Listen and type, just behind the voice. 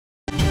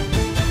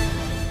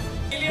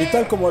Y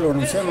tal como lo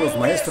anunciaron los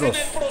maestros,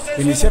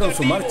 iniciaron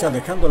su marcha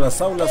dejando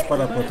las aulas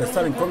para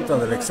protestar en contra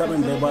del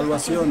examen de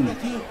evaluación.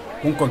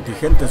 Un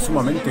contingente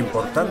sumamente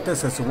importante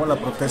se sumó a la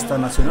protesta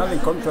nacional en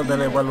contra de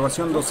la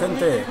evaluación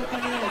docente.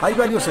 Hay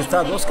varios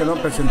estados que no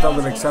han presentado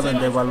el examen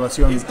de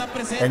evaluación,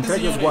 entre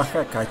ellos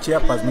Oaxaca,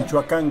 Chiapas,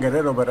 Michoacán,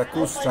 Guerrero,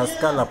 Veracruz,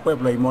 Tlaxcala,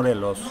 Puebla y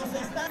Morelos.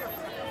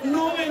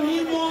 No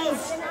venimos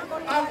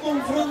a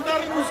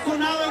confrontarnos con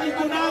nada ni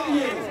con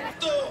nadie.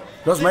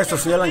 Los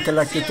maestros señalan que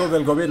la actitud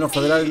del gobierno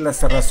federal es la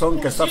cerrazón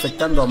que está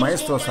afectando a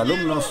maestros,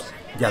 alumnos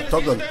y a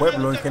todo el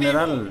pueblo en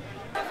general.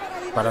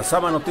 Para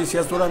Sama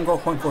Noticias Durango,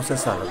 Juan José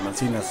Salas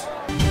Mancinas.